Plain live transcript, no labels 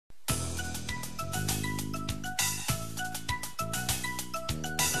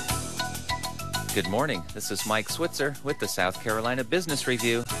Good morning. This is Mike Switzer with the South Carolina Business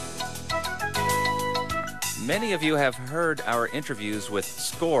Review. Many of you have heard our interviews with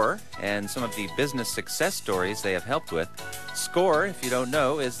SCORE and some of the business success stories they have helped with. SCORE, if you don't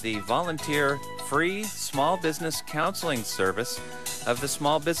know, is the volunteer free small business counseling service of the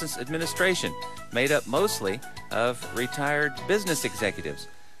Small Business Administration, made up mostly of retired business executives.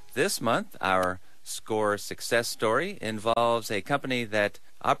 This month, our SCORE success story involves a company that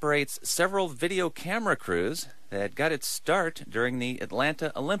operates several video camera crews that got its start during the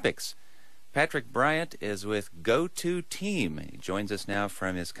Atlanta Olympics. Patrick Bryant is with Go-To Team. He joins us now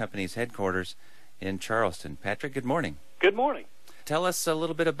from his company's headquarters in Charleston. Patrick, good morning. Good morning. Tell us a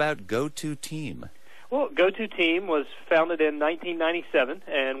little bit about Go-To Team. Well, Go-To Team was founded in 1997,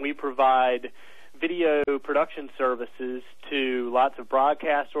 and we provide video production services to lots of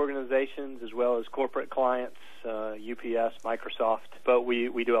broadcast organizations as well as corporate clients, UPS, Microsoft. But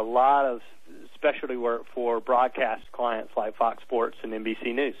we do a lot of specialty work for broadcast clients like Fox Sports and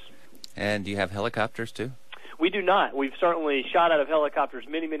NBC News. And do you have helicopters too? We do not. We've certainly shot out of helicopters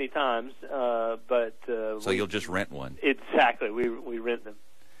many, many times, but... So you'll just rent one? Exactly. We rent them.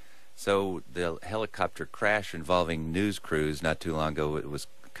 So the helicopter crash involving news crews not too long ago, it was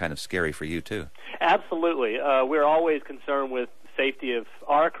kind of scary for you too. Absolutely. We're always concerned with safety of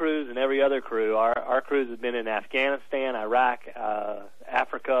our crews and every other crew. Our crews have been in Afghanistan, Iraq,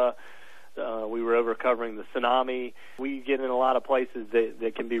 Africa. We were over covering the tsunami. We get in a lot of places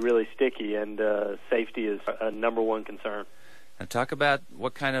that can be really sticky, and safety is a number one concern. Now talk about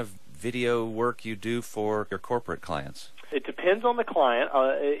what kind of video work you do for your corporate clients. It depends on the client.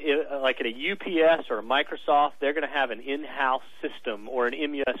 Like at a UPS or a Microsoft, they're going to have an in-house system, or an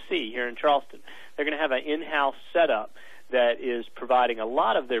MUSC here in Charleston. They're going to have an in-house setup that is providing a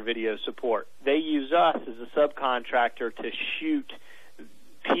lot of their video support. They use us as a subcontractor to shoot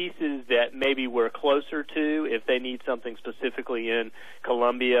pieces that maybe we're closer to if they need something specifically in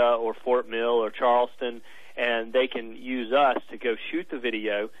Columbia or Fort Mill or Charleston, and they can use us to go shoot the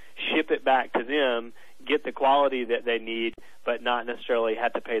video, ship it back to them, get the quality that they need, but not necessarily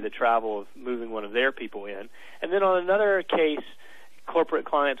have to pay the travel of moving one of their people in. And then on another case, corporate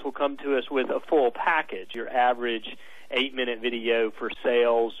clients will come to us with a full package, your average 8-minute video for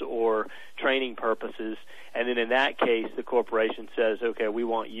sales or training purposes. And then in that case, the corporation says, okay, we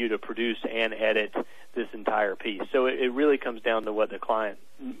want you to produce and edit this entire piece. So it really comes down to what the client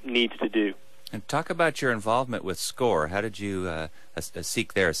needs to do. And talk about your involvement with SCORE. How did you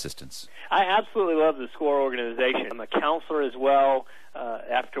seek their assistance? I absolutely love the SCORE organization. I'm a counselor as well.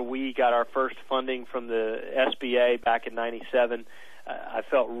 After we got our first funding from the SBA back in '97, I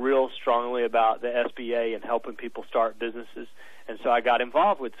felt real strongly about the SBA and helping people start businesses, and so I got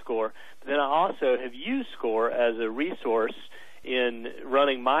involved with SCORE. But then I also have used SCORE as a resource in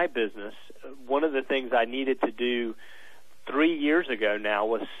running my business. One of the things I needed to do 3 years ago now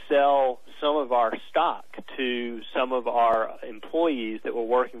was sell some of our stock to some of our employees that were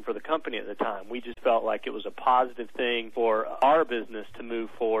working for the company at the time. We just felt like it was a positive thing for our business to move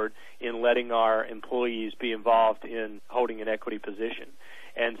forward in letting our employees be involved in holding an equity position.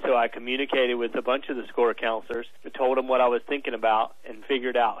 And so I communicated with a bunch of the SCORE counselors, told them what I was thinking about, and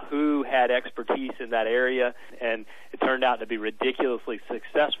figured out who had expertise in that area. And it turned out to be ridiculously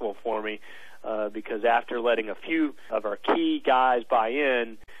successful for me. Because after letting a few of our key guys buy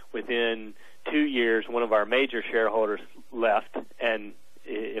in, within 2 years, one of our major shareholders left, and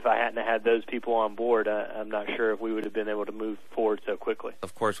if I hadn't had those people on board, I'm not sure if we would have been able to move forward so quickly.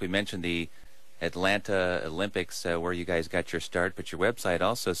 Of course, we mentioned the Atlanta Olympics where you guys got your start, but your website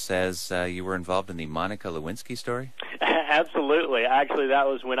also says you were involved in the Monica Lewinsky story? Absolutely. Actually, that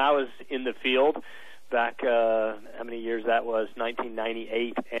was when I was in the field. Back, how many years that was,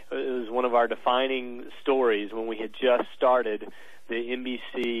 1998. It was one of our defining stories when we had just started. The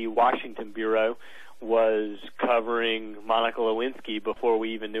NBC Washington Bureau was covering Monica Lewinsky before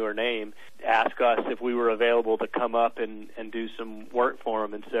we even knew her name, asked us if we were available to come up and do some work for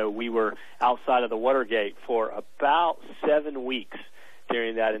them. And so we were outside of the Watergate for about 7 weeks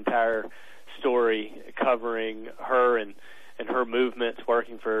during that entire story, covering her and her movements,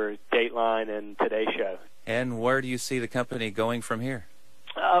 working for Dateline and Today Show. And where do you see the company going from here?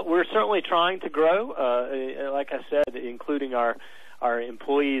 We're certainly trying to grow. Like I said, including our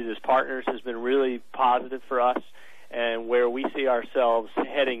employees as partners has been really positive for us. And where we see ourselves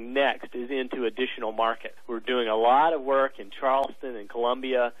heading next is into additional markets. We're doing a lot of work in Charleston and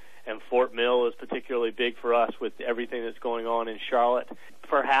Columbia, and Fort Mill is particularly big for us with everything that's going on in Charlotte.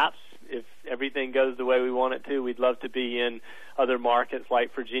 Perhaps if everything goes the way we want it to, we'd love to be in other markets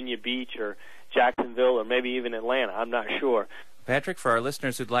like Virginia Beach or Jacksonville or maybe even Atlanta. I'm not sure. Patrick, for our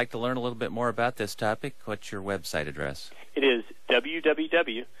listeners who'd like to learn a little bit more about this topic, what's your website address? It is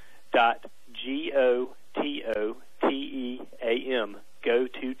www.gototeam,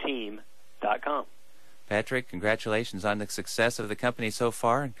 gototeam.com. Patrick, congratulations on the success of the company so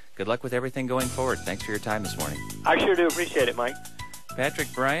far, and good luck with everything going forward. Thanks for your time this morning. I sure do appreciate it, Mike. Patrick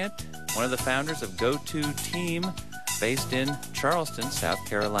Bryant, one of the founders of Go-To-Team, based in Charleston, South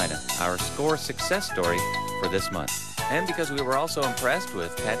Carolina, our SCORE success story for this month. And because we were also impressed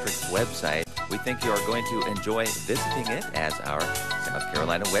with Patrick's website, we think you are going to enjoy visiting it as our South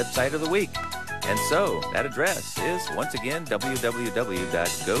Carolina website of the week. And so that address is, once again,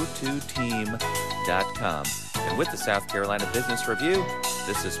 www.gototeam.com. And with the South Carolina Business Review,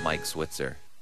 this is Mike Switzer.